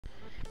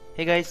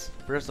Hey guys,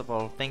 first of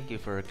all, thank you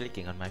for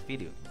clicking on my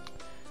video.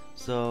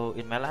 So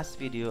in my last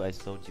video I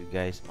showed you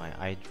guys my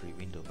i3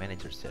 window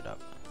manager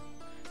setup,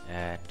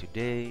 and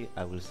today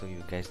I will show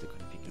you guys the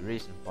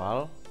configuration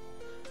file.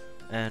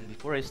 And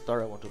before I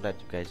start, I want to let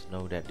you guys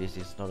know that this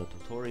is not a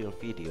tutorial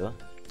video,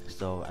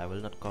 so I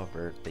will not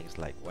cover things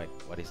like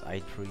what is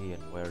i3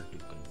 and where to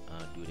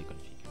do the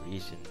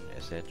configuration,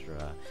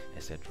 etc,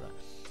 etc.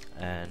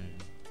 And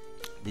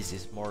this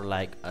is more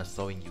like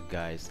showing you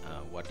guys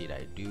what did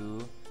I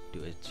do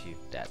to achieve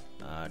that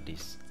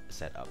this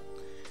setup,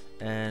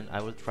 and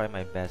I will try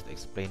my best to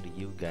explain to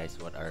you guys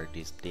what are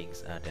these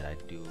things that I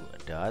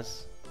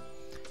does.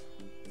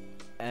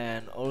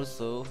 And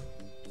also,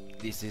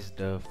 this is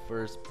the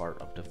first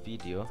part of the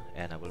video,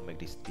 and I will make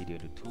this video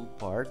into two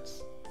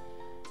parts.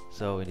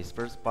 So in this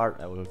first part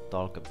I will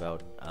talk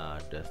about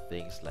the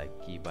things like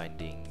key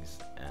bindings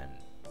and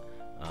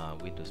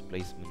Windows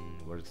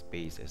placement,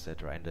 workspace,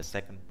 etc. And the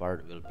second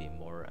part will be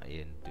more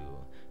into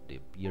the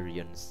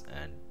appearance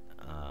and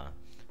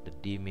the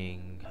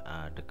dimming,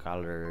 the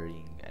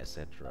coloring,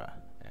 etc.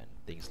 And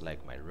things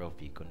like my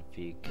Rofi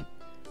config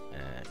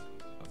and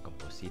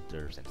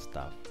compositors and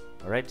stuff.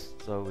 Alright,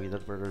 so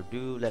without further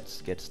ado,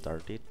 let's get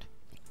started.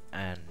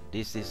 And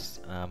this is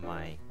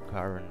my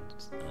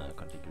current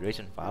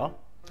configuration file.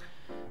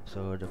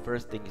 So the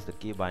first thing is the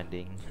key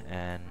binding,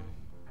 and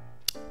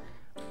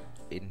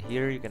in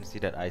here you can see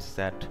that I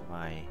set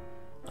my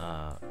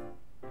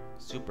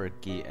super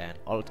key and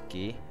alt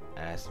key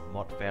as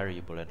mod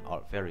variable and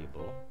alt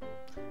variable.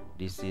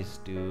 This is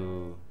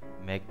to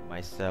make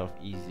myself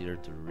easier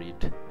to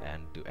read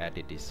and to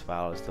edit this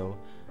file. So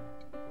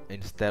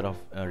instead of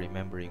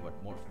remembering what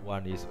mod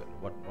 1 is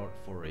and what mod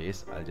 4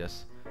 is, I'll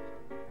just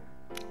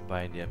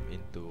bind them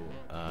into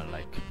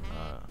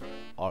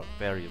alt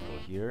variable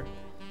here.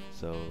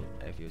 So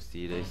if you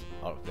see this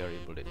alt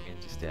variable, that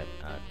means is that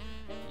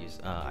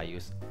I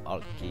use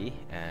alt key,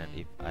 and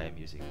if I am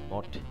using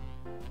mod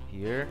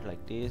here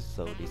like this,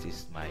 so this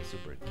is my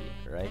super key,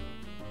 right?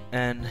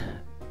 And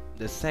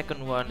the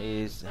second one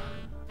is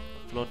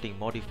floating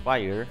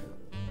modifier,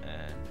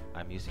 and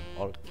I'm using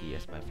alt key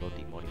as my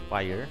floating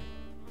modifier.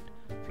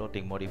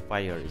 Floating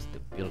modifier is the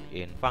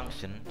built-in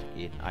function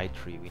in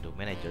i3 window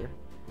manager.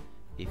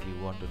 If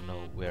you want to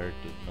know where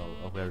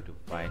to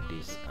find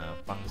this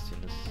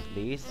functions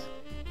list,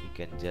 you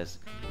can just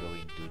go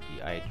into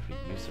the i3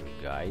 user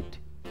guide.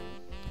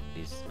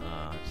 This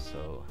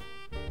so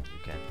you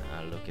can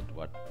look at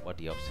what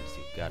the options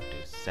you got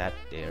to set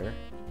there.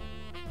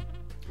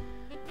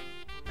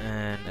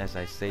 And as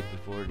I said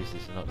before, this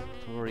is not a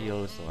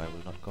tutorial, so I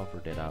will not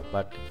cover that up.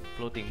 But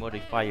floating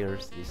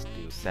modifiers is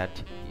to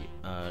set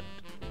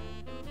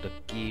the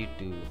key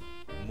to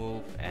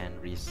move and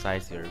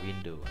resize your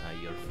window,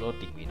 your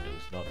floating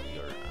windows, not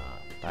your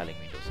tiling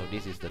window. So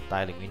this is the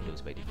tiling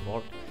windows by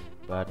default,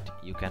 but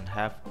you can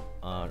have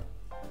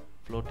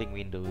floating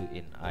window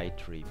in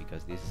i3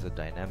 because this is a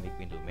dynamic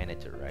window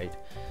manager, right?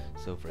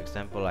 So for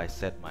example, I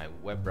set my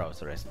web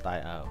browser as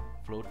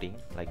floating,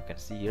 like you can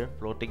see here.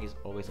 Floating is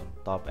always on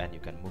top and you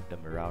can move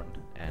them around,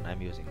 and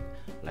I'm using,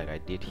 like I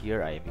did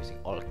here, I am using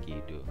alt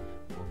key to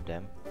move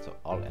them. So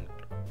alt and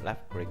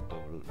left click to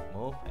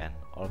move, and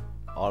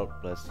alt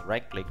plus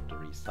right click to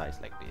resize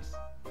like this.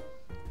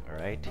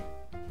 Alright,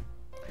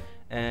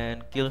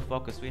 and kill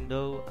focus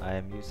window, I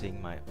am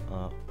using my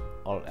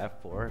alt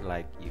F4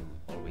 like you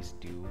always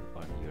do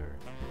on your,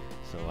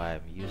 so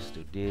I'm used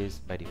to this.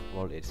 By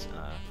default it's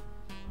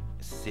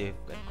shift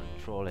and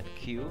control and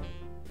Q,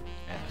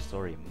 and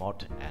sorry,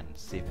 mod and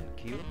shift and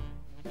Q.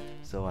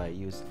 So I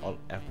use alt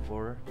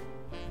F4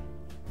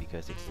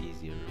 because it's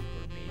easier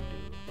for me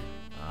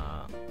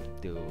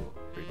to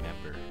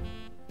remember.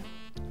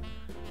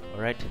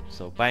 Alright,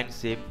 so bind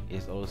sim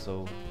is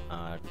also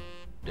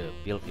the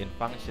built-in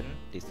function.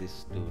 This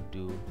is to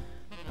do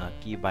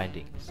key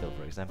binding. So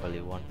for example,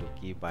 you want to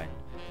key bind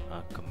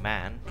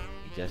command,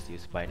 you just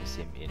use bind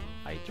sim in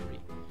i3,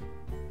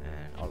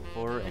 and alt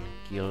 4 and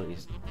kill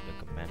is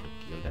the command to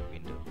kill that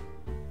window.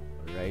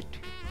 Alright,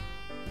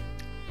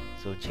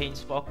 so change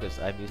focus,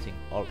 I'm using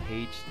alt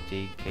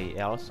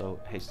HJKL. So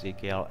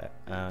HJKL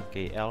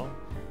KL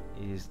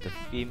is the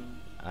theme.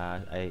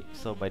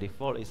 So by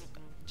default is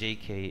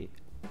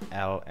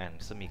JKL and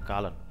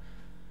semicolon,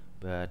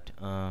 but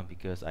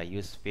because I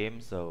use theme,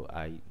 so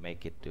I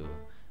make it to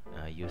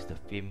use the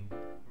theme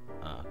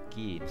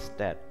key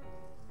instead,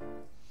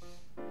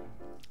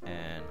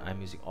 and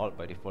I'm using alt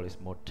by default is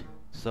mod.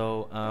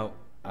 So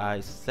I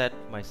set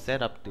my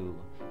setup to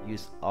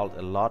use alt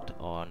a lot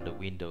on the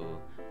window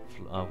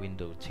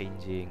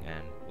changing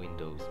and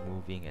windows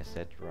moving,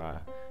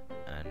 etc,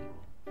 and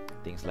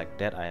things like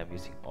that. I am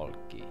using alt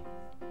key.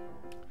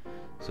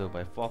 So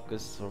by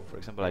focus, so for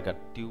example, I got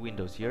two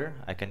windows here,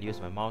 I can use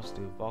my mouse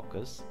to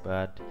focus,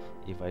 but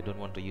if I don't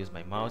want to use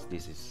my mouse,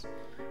 this is,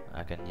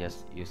 I can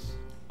just use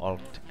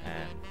alt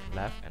and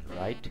left and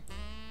right,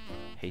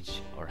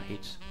 H or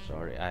H,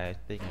 sorry, I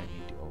think I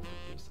need to open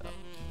this up.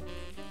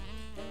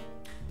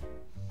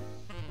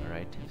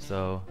 Alright,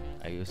 so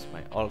I use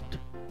my alt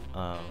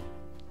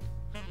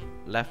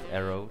left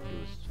arrow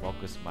to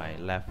focus my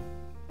left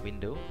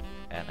window,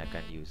 and I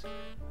can use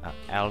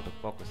L to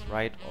focus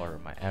right, or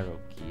my arrow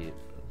key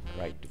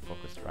right to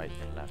focus right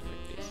and left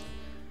like this.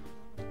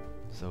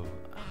 So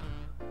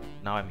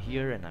now I'm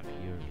here and I'm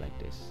here like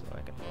this, so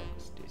I can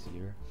focus this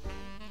here.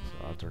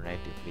 So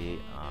alternatively,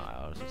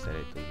 I also set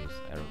it to use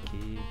arrow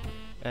key.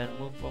 And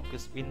move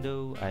focus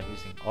window, I'm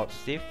using Alt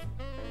Shift,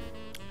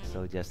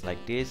 so just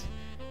like this.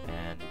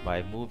 And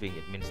by moving,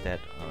 it means that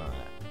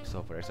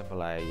so for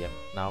example, I am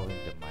now in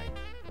my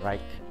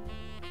right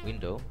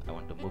window, I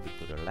want to move it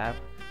to the left.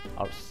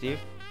 Alt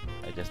Shift,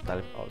 I just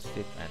type Alt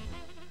Shift and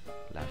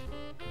left,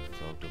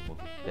 so to move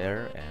it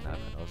there. And I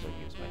can also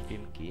use my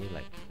Vim key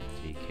like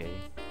GK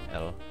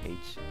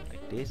LH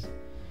like this,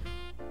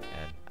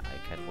 and I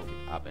can move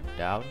it up and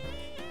down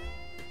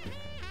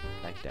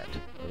like that.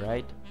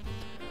 Alright,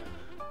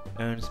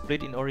 and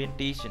split in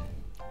orientation.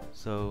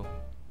 So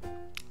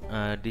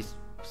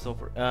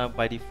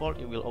by default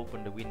it will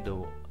open the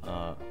window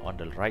on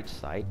the right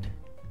side,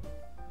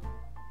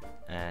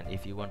 and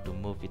if you want to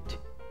move it,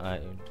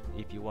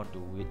 if you want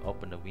to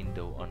open the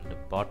window on the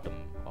bottom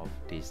of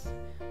this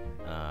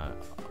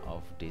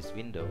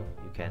window,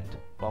 you can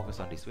focus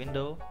on this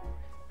window,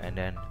 and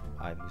then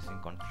I'm using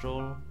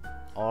Control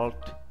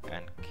Alt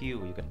and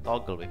Q. You can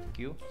toggle with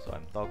Q, so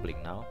I'm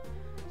toggling now.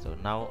 So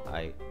now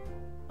I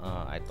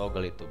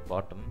toggle it to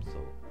bottom, so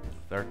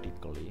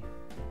vertically.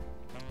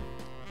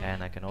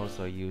 And I can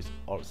also use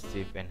Alt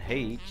Shift and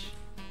H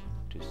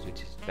to switch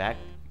it back.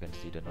 You can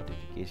see the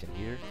notification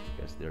here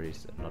because there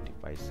is a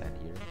notify send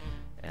here.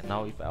 And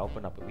now if I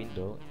open up a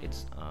window,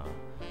 it's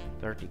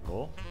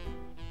vertical.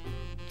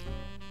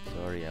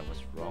 Sorry, I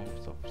was wrong.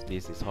 So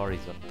this is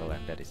horizontal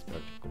and that is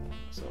vertical.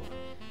 So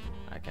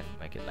I can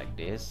make it like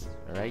this,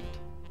 right?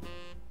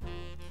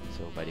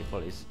 So by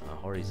default it's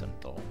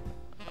horizontal.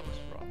 I was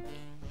wrong.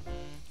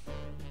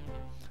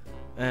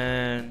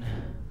 And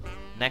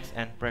next,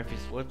 and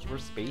previous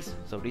workspace.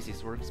 So this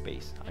is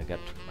workspace. I got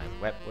my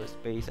web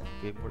workspace and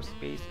Vim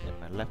workspace, and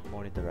my left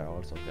monitor I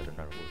also got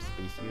another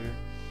workspace here.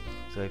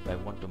 So if I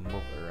want to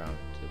move around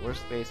the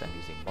workspace, I'm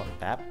using Mod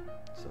tab.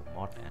 So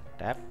Mod and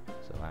tab.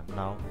 So I'm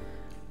now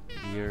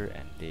here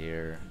and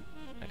there.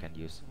 I can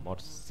use Mod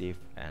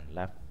Shift and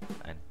left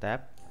and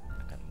tab.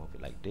 I can move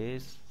it like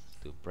this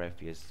to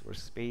previous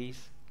workspace.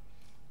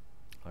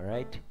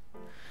 Alright.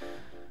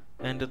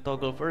 And to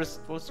toggle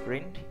first full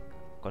screen,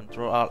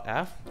 Control Alt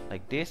F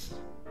like this.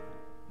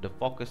 The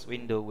focus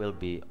window will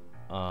be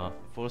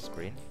full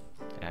screen,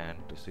 and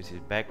to switch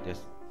it back,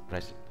 just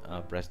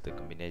press the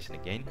combination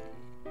again.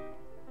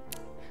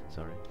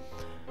 Sorry.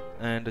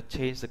 And to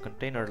change the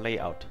container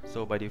layout,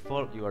 so by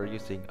default you are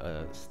using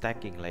a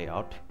stacking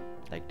layout.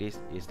 Like this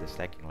is the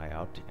stacking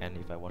layout, and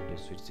if I want to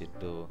switch it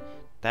to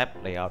tab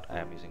layout, I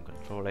am using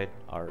Control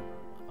R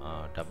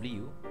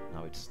W.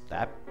 Now it's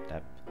tab.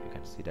 You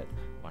can see that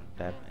one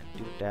tab and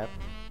two tab.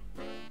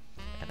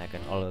 And I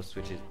can also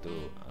switch it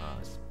to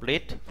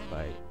split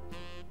by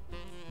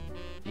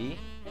E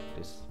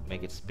to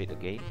make it split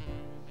again.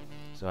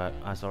 So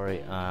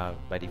sorry,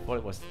 by default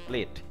it was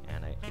split,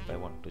 and if I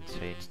want to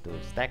change to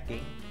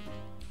stacking,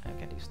 I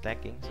can use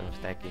stacking. So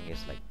stacking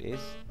is like this.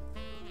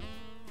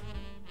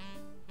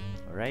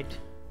 Alright,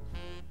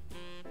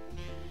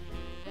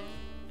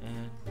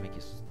 and make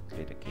it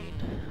split again.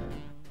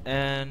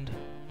 And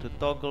to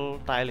toggle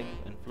tiling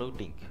and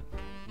floating,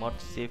 Mod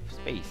Shift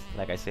Space.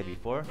 Like I said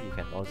before, you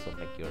can also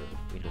make your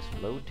windows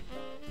float.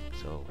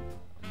 So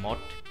Mod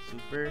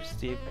Super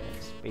Shift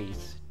and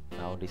Space.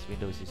 Now this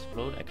windows is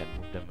float. I can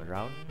move them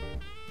around,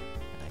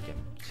 and I can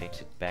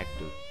change it back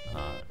to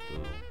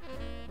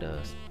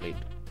the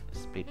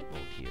split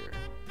mode here.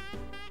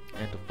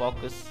 And to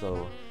focus,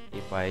 so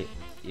if I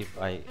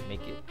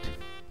make it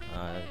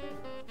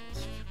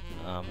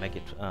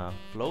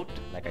float,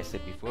 like I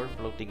said before,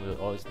 floating will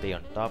always stay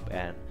on top.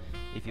 And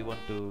if you want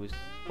to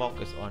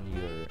focus on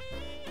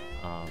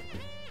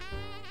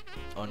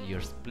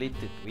your split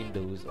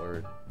windows,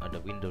 or on the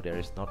window there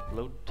is not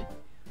float,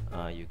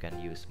 you can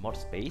use Mod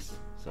Space.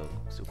 So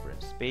Super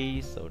and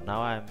Space. So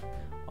now I'm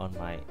on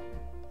my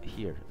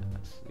here.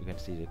 You can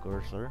see the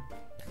cursor.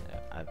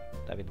 I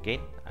type it again.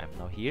 I'm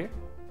now here,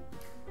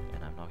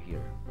 and I'm now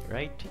here.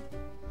 Right.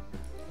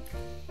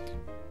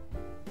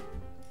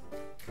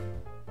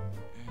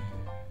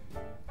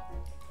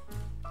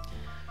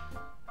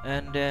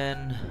 And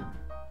then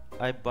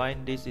I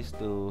bind this is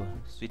to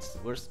switch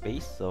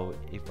workspace. So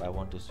if I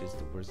want to switch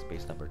to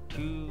workspace number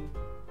 2,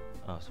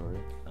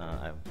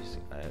 I'm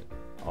using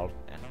Alt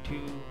and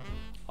 2,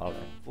 Alt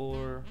and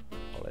 4,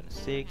 Alt and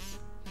 6,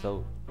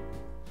 so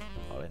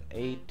Alt and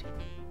 8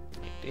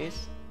 like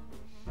this.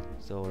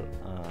 So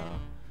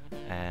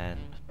and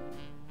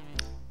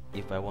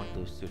if I want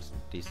to switch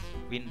this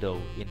window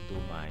into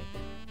my,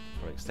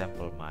 for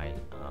example, my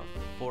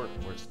 4th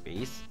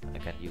workspace, I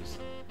can use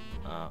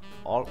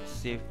Alt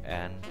Shift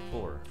and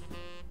 4.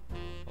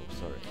 Oh,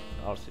 sorry,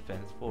 Alt Shift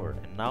and 4,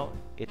 and now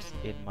it's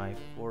in my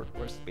 4th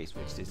workspace,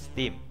 which is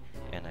Theme,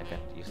 and I can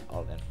use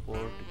Alt and 4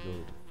 to go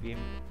to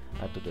Theme,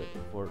 to the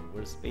 4th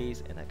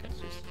workspace, and I can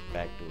switch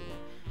back to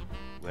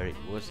where it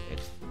was.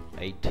 It's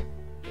 8, the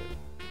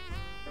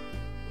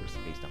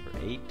workspace number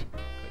 8.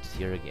 It's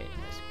here again,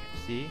 as you can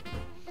see.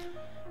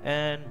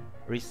 And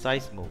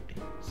resize mode.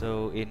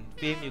 So in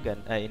film you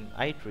can in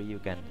i3 you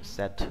can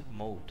set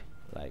mode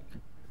like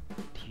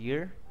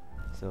here.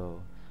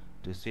 So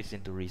to switch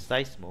into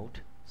resize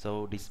mode,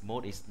 so this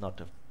mode is not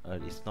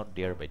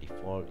there by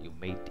default. You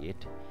made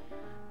it.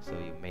 So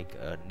you make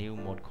a new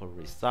mode called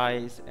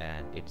resize,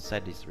 and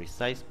inside this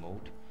resize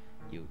mode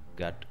you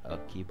got a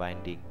key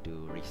binding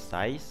to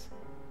resize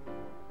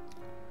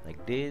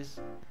like this,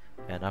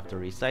 and after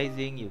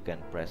resizing you can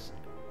press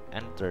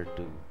enter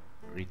to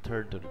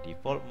return to the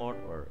default mode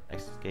or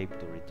escape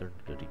to return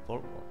to the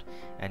default mode,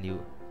 and you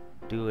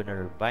do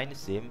another bind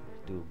sim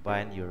to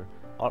bind your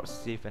Alt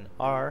Shift and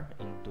R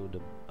into the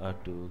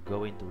to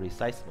go into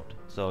resize mode.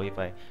 So if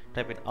I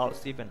type in Alt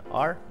Shift and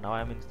R, now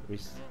I'm in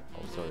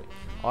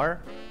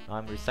R, now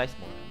I'm resize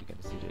mode. You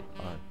can see it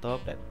on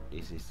top that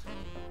this is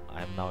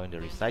I'm now in the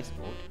resize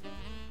mode,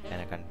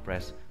 and I can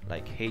press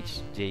like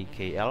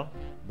HJKL,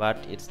 but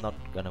it's not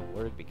gonna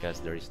work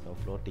because there is no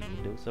floating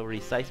window. So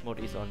resize mode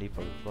is only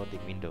for the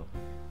floating window.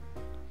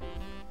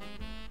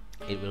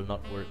 It will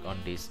not work on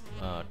this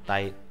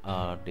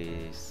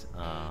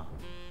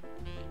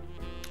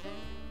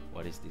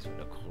what is this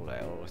window called?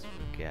 I always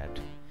forget.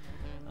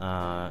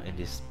 In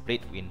this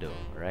split window,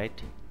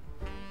 right?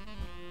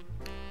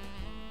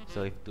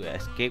 So if to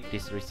escape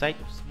this resize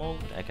mode,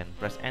 I can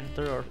press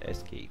enter or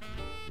escape,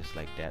 just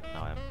like that.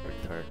 Now I'm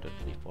returned to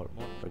the default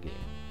mode again.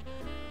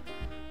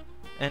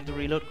 And to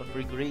reload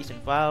configuration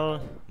file,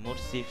 mode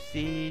shift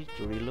C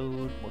to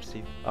reload, mode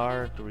shift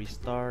R to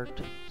restart.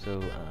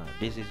 So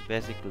this is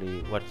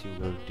basically what you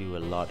will do a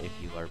lot if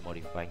you are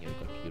modifying your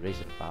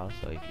configuration file.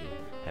 So if you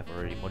have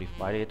already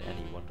modified it and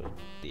you want to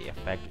the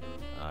effect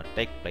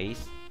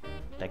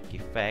take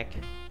effect,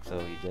 so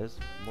you just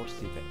mode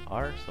shift and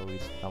R, so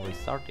it's now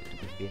restarted.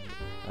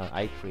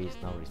 i3 is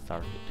now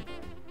restarted.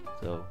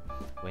 So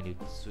when you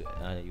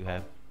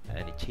have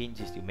any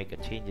changes, you make a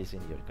changes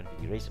in your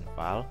configuration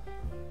file,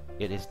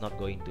 it is not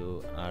going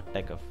to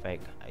take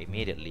effect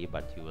immediately,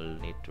 but you will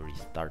need to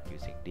restart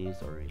using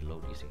this or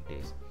reload using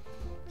this.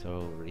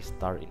 So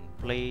restart in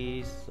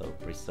place, so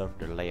preserve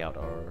the layout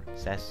or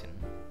session.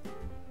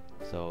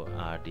 So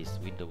this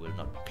window will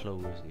not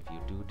close. If you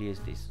do this,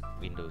 these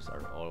windows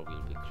are all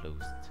will be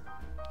closed,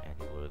 and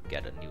you will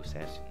get a new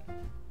session.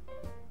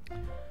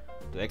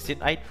 To exit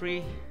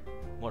i3,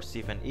 mode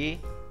shift and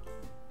E.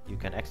 You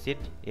can exit,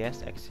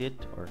 yes, exit,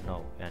 or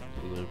no, and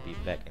you will be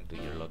back into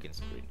your login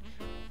screen.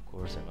 Of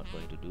course, I'm not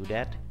going to do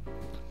that.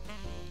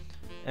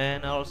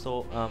 And I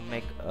also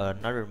make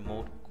another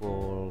mode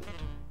called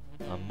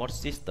mode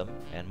system,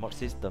 and mode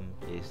system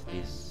is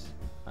this,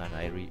 and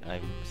I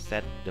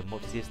set the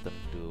mode system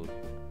to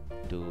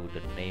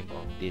the name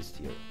of this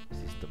here,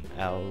 system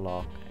L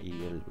lock E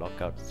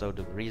lockout. So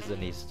the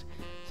reason is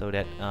so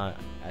that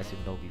as you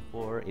know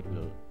before, it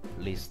will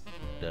list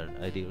the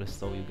it will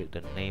show you get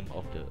the name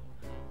of the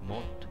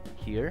mode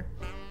here.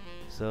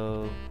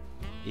 So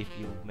if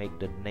you make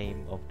the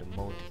name of the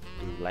mode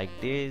like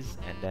this,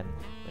 and then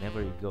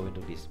whenever you go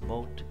into this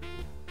mode,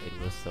 it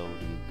will show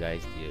you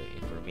guys the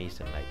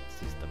information like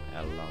system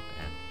L lock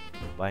and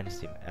bind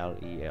sim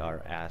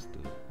LEARS to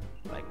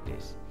like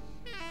this.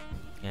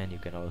 And you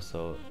can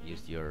also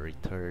use your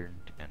return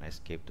and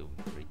escape to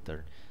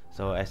return.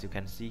 So as you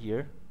can see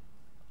here,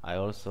 I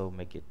also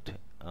make it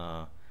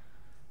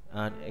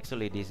and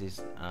actually this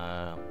is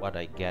what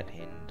I get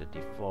in the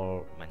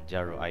default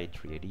Manjaro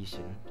i3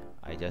 edition.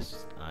 I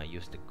just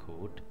use the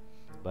code,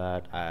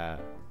 but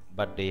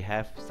they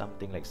have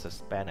something like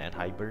suspend and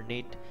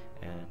hibernate,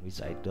 and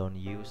which I don't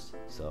use,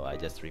 so I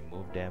just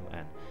remove them.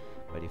 And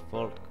by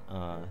default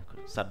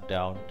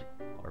shutdown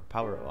or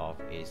power off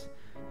is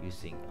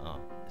using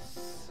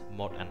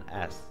mode and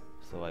S,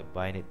 so I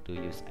bind it to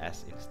use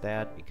S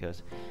instead,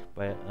 because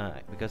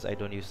I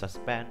don't use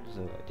suspend,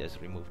 so I just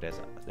remove that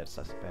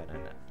suspend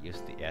and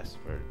use the S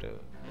for the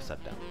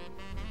shutdown.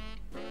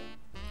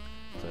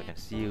 So I can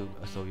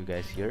show you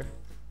guys here.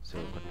 So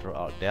Control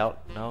Alt Del.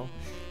 Now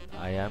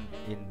I am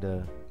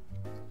in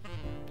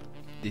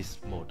this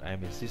mode. I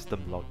am in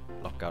system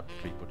lockout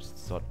reboot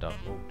shutdown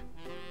mode,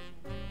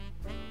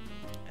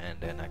 and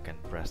then I can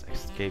press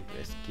escape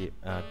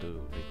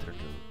to return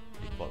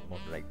to default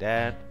mode like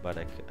that. But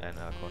I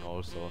can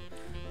also,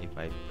 if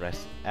I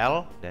press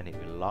L, then it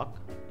will lock.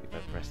 If I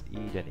press E,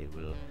 then it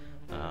will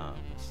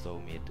show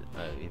me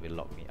it will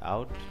lock me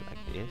out like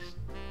this.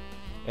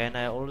 And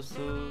I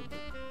also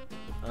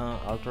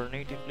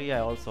alternatively I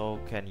also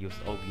can use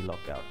OB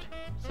lockout.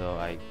 So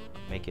I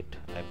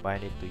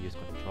bind it to use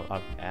Control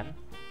Alt N.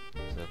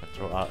 So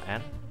Control Alt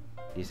N.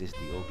 This is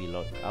the OB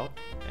lockout,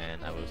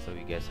 and I will show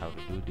you guys how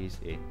to do this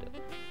in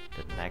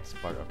the next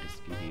part of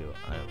this video,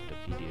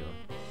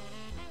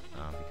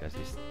 because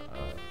it's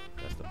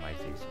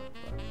customization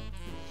part.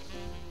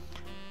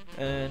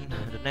 And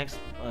the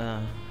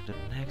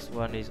next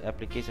one is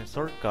application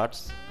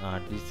shortcuts.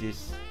 This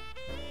is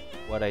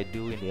what I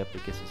do in the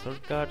application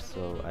shortcuts.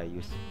 So I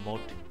use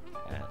mode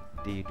and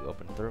D to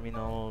open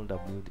terminal,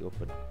 W to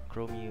open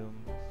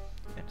Chromium,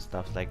 and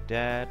stuff like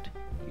that.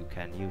 You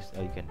can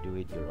do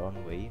it your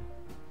own way.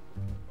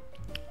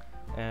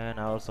 And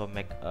I also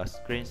make a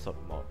screenshot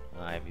mode.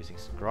 I'm using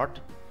scrot,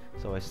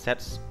 so I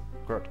set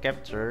scrot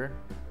capture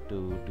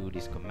to do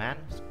this command,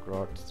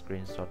 scrot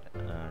screenshot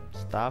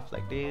stuff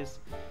like this.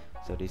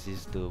 So this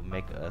is to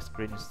make a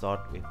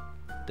screenshot with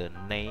the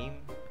name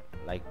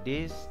like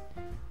this,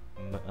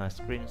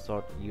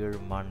 screenshot year,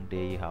 month,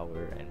 day,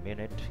 hour, and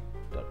minute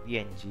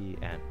 .png,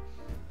 and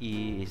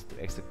E is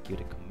to execute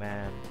a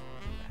command,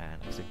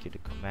 and execute a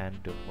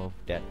command to move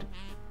that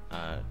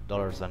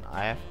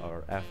 $f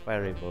or f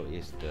variable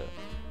is the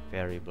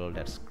variable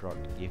that scrot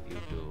give you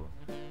to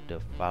the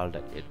file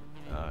that it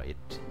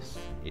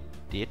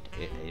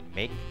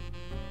make,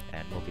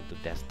 and move it to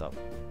desktop.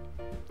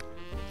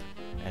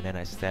 And then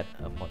I set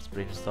a mod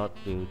screenshot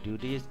to do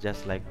this,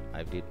 just like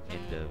I did in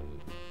the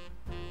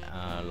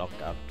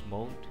logout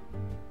mode.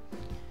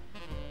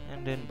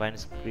 And then bind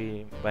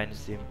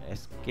sim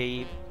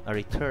escape,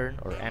 return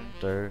or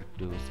enter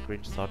to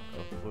screenshot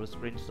a full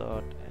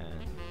screenshot,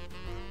 and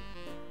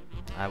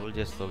I will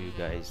just show you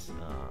guys.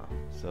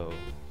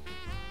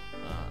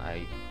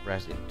 I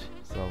press it,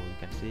 so you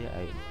can see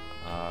I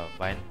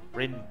bind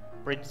print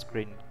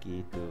screen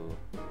key to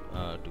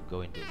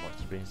go into mode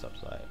screenshot.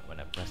 So when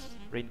I press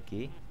print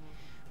key,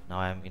 now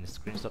I'm in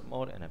screenshot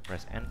mode, and I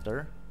press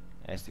enter.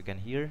 As you can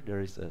hear, there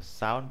is a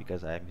sound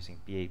because I am using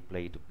PA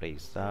play to play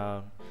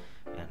sound,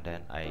 and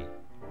then I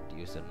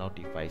use a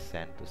notify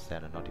send to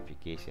send a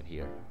notification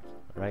here,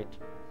 right?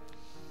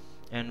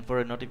 And for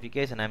a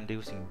notification, I'm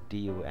using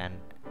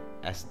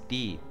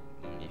DUNSD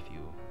if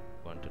you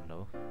want to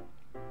know.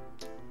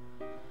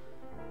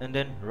 And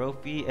then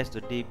Rofi as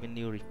the D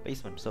menu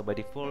replacement. So by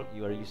default,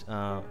 you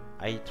are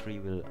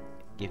i3 will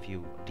give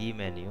you D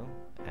menu,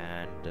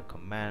 and the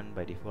command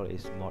by default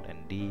is mod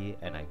and D,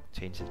 and I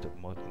changed it to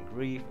mod and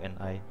grief, and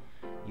I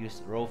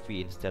use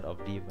Rofi instead of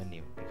D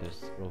menu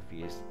because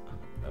Rofi is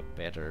a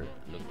better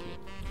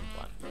looking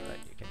one, right?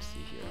 You can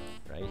see here,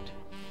 right?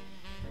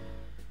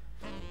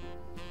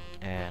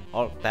 And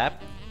Alt Tab,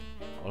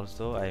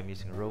 also I am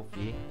using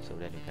Rofi, so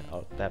then you can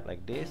Alt Tab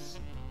like this,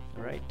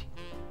 right?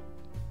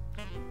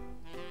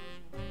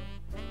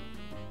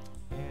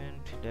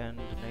 Then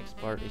the next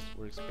part is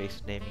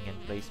workspace naming and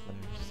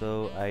placement.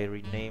 So I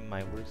rename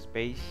my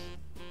workspace.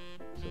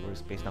 So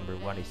workspace number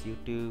 1 is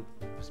YouTube,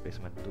 workspace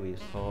number 2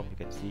 is home. You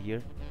can see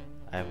here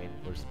I'm in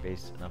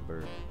workspace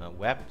number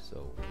web,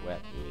 so web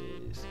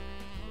is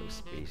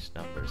workspace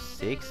number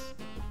 6,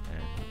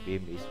 and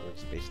BIM is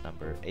workspace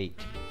number 8.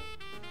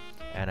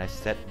 And I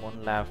set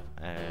one left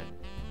and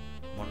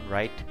one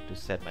right to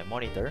set my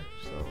monitor.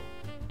 So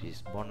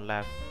this one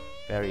left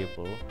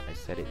variable, I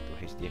set it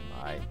to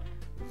HDMI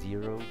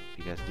 0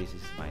 because this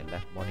is my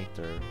left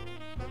monitor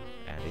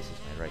and this is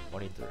my right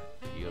monitor.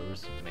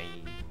 Yours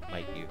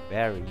might be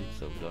varied,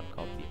 so don't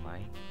copy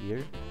mine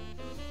here.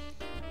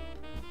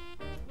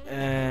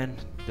 And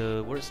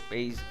the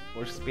workspace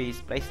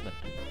placement.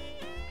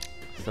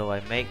 So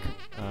I make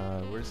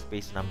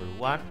workspace number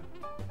 1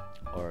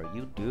 or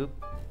YouTube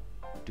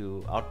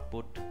to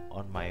output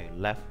on my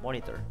left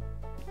monitor.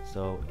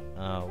 So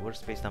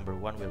workspace number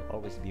 1 will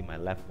always be my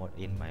left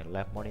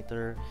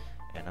monitor,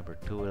 and number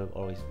 2 will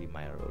always be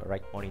my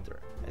right monitor.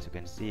 As you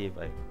can see, if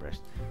I press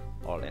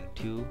Alt and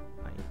 2,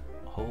 my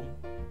home,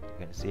 you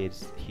can see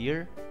it's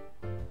here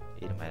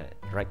in my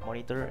right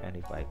monitor, and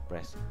if I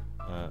press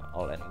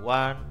Alt and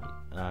 1,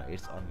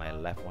 it's on my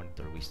left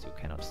monitor, which you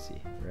cannot see,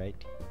 right?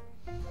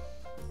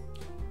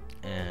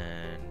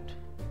 And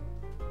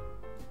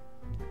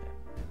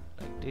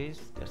like this,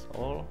 that's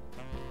all.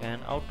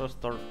 And auto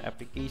start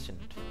application.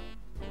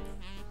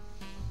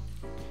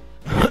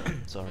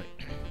 Sorry.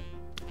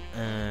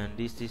 And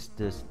this is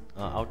the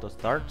auto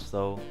start.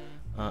 So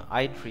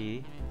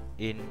i3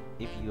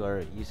 if you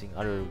are using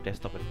other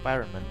desktop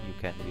environment, you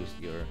can use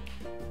your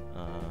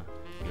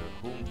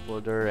home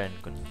folder and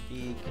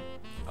config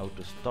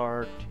auto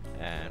start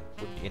and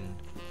put in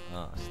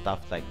stuff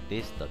like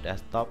this, the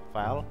desktop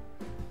file,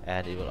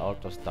 and it will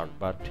auto start.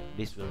 But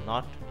this will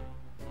not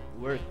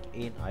work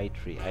in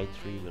i3.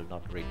 i3 will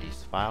not read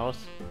these files,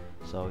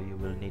 so you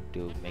will need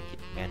to make it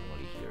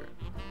manually here.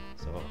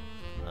 So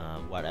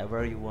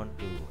whatever you want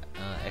to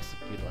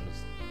execute on the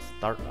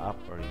startup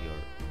or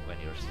when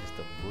your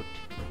system boot,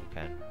 you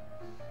can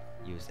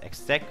use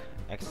exec.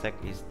 Exec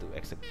is to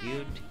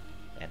execute,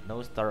 and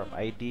no startup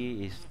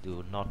ID is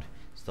to not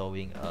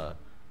showing a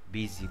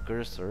busy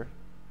cursor.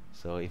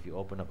 So if you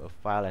open up a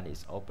file and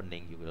it's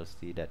opening, you will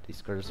see that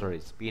this cursor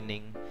is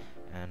spinning,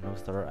 and no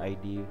startup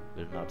ID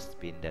will not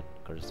spin that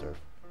cursor.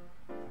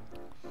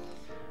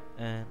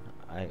 And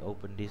I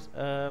open this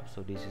up,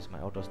 so this is my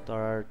auto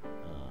start,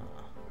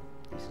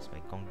 this is my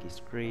Conky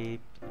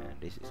script, and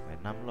this is my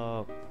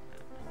numlog,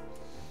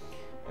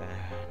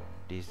 and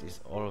this is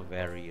all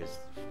various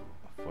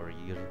for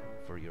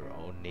your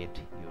own need.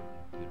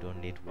 You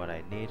don't need what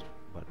I need,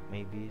 but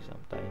maybe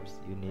sometimes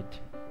you need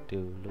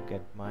to look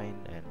at mine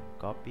and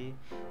copy.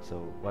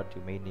 So what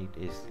you may need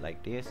is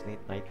like this, need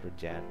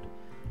nitrogen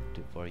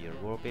for your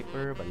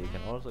wallpaper, but you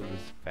can also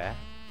use I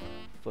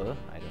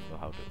don't know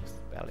how to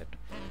spell it.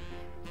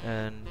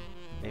 And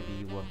maybe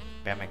you want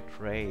Pemek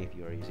tray if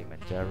you are using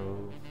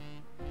Manjaro.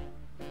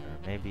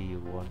 maybe you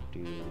want to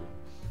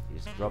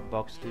use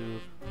Dropbox too.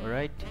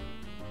 Alright,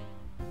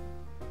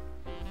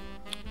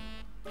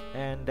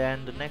 and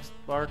then the next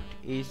part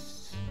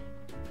is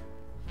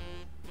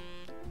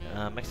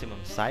maximum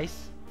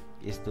size,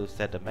 is to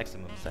set the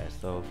maximum size.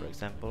 So for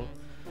example,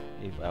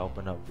 if I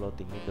open up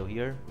floating window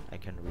here, I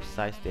can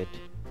resize it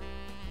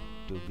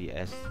to be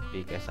as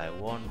big as I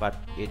want, but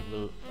it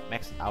will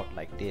max out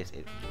like this.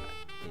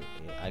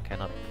 I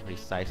cannot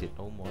resize it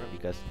no more,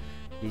 because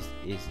this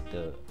is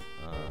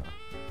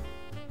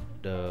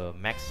the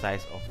max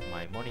size of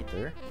my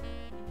monitor,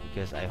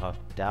 because I have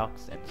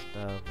dots and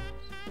stuff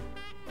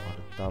on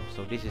the top.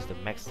 So this is the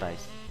max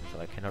size, so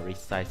I cannot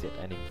resize it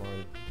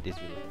anymore. This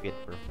will fit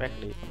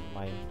perfectly on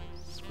my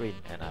screen,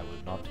 and I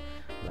will not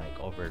like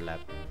overlap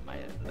my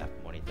left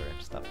monitor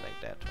and stuff like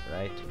that,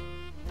 right?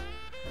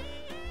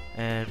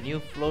 And new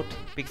float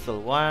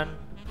pixel 1,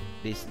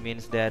 this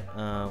means that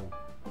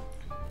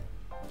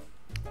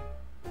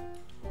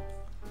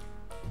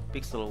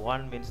pixel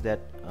 1 means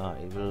that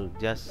it will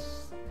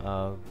just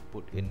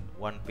put in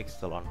 1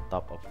 pixel on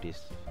top of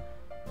this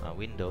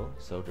window,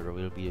 so there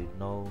will be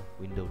no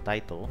window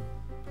title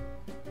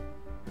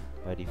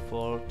by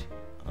default.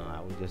 I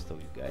will just show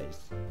you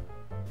guys.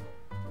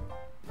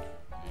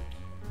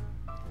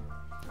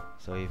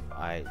 So if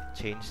I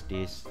change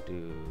this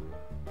to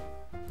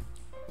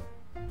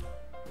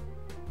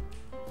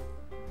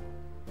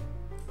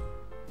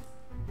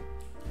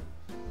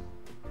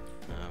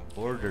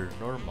border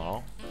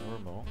normal,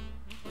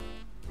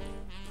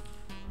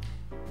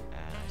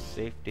 and I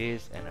save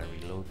this and I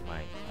reload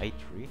my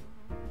i3.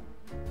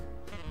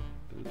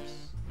 Oops.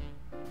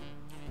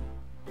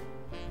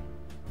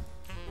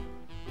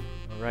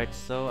 Alright,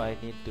 so I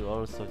need to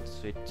also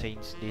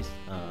change this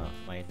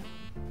my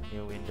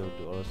new window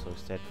to also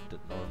set to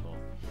normal,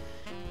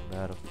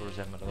 but of course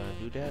I'm not gonna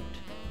do that.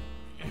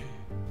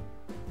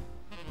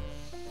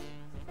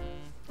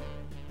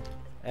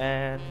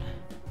 And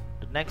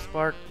the next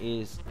part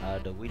is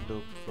the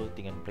window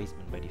floating and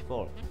placement by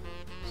default.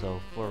 So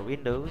for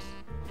Windows,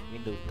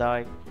 window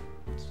type,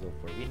 so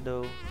for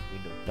window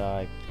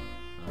type,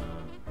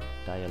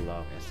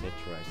 dialog,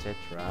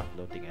 etc,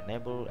 floating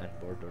enable, and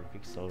border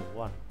pixel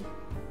 1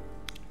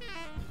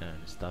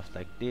 and stuff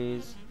like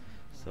this.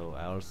 So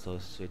I also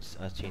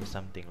change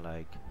something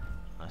like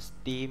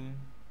Steam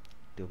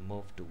to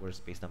move to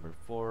Workspace number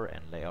 4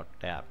 and layout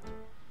tab,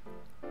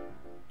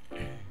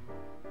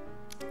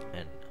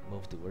 and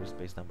move to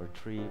Workspace number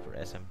 3 for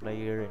SM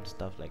player and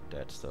stuff like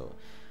that. So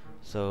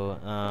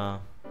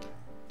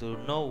to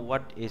know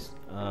what is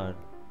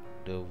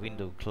the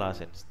window class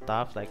and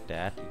stuff like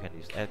that, you can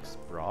use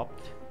xprop,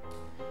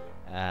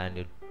 and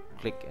you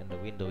click in the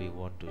window you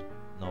want to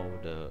know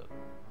the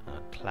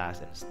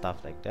class and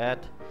stuff like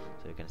that.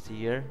 So you can see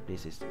here,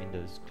 this is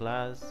Windows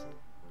class,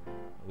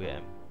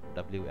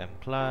 WM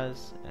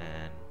class,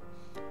 and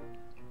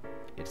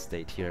it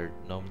states here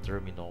GNOME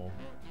terminal.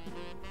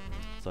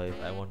 So if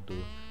I want to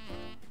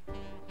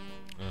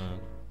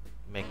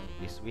make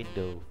this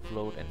window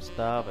float and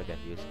stuff, I can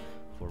use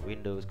for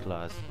Windows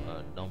class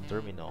GNOME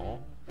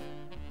terminal,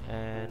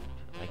 and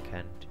I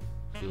can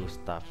do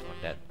stuff on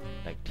that,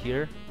 like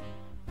here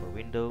for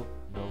window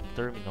GNOME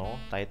terminal,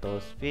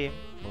 titles, theme,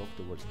 move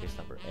to Workspace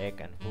number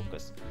egg, and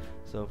focus.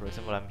 So for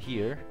example, I'm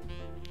here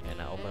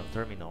and I open up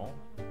terminal,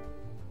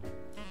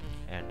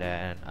 and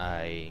then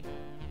I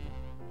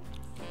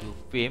do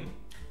theme.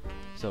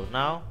 So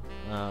now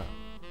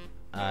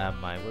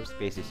my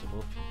workspace is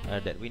moved,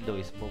 that window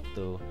is moved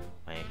to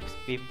my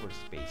theme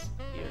workspace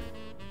here,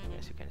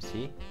 as you can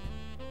see.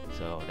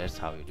 So that's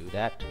how you do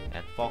that.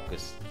 And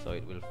focus, so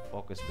it will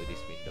focus to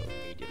this window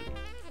immediately.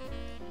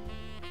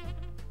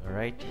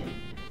 Alright,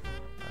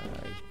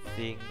 I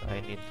think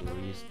I need to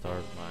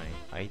restart my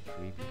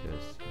i3,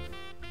 because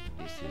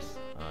this is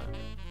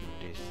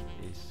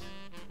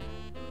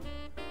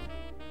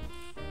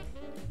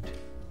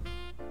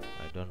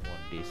I don't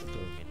want this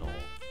terminal,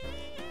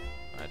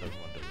 I don't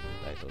want the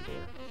title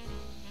there.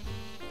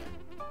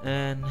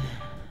 And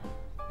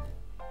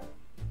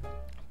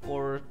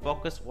for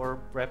focus or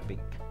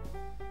wrapping,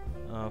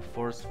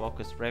 force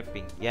focus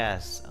wrapping,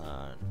 yes,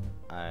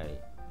 I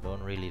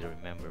don't really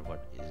remember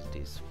what is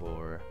this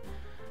for.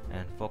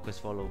 And focus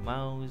follow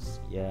mouse,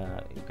 yeah,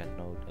 you can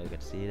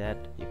see that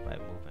if I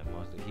move my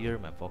mouse to here,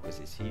 my focus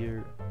is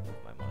here. Move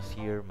my mouse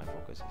here, my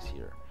focus is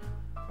here.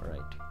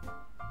 Alright,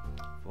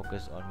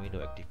 focus on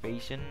window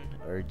activation,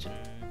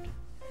 urgent.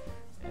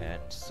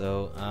 And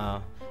so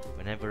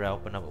whenever I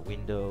open up a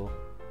window,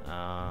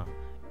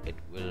 it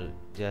will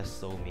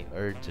just show me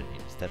urgent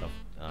instead of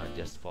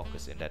just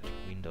focus in that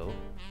window.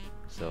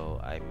 So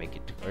I make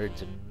it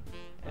urgent,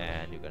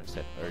 and you can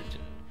set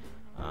urgent.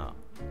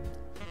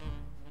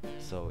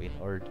 So in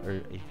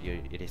order, if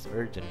it is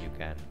urgent, you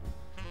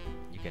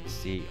can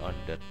see on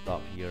the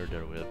top here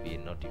there will be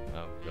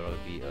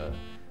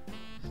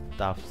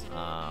stuff.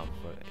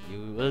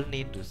 You will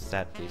need to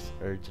set this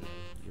urgent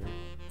here.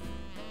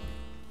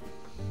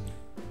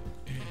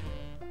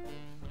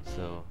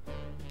 So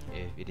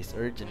if it is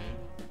urgent,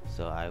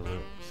 so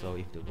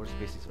if the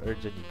workspace is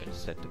urgent, you can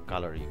set the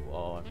color you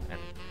want, and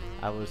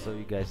I will show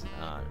you guys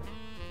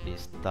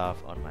this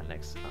stuff on my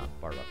next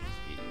part of this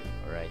video.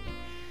 Alright,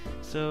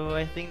 so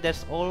I think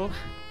that's all.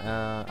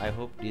 I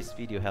hope this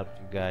video helped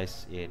you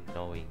guys in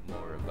knowing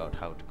more about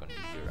how to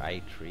configure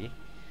i3,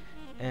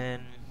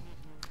 and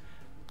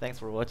thanks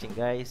for watching,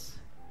 guys.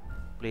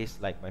 Please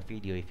like my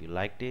video if you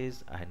like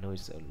this. I know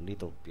it's a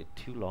little bit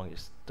too long,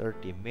 it's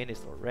 30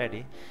 minutes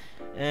already,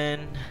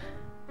 and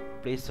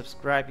please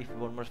subscribe if you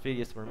want more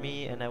videos from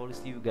me, and I will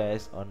see you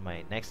guys on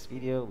my next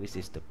video, which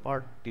is the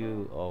part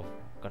 2 of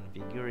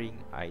configuring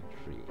i3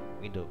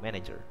 window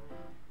manager.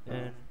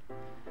 And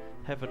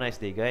have a nice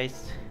day,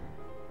 guys.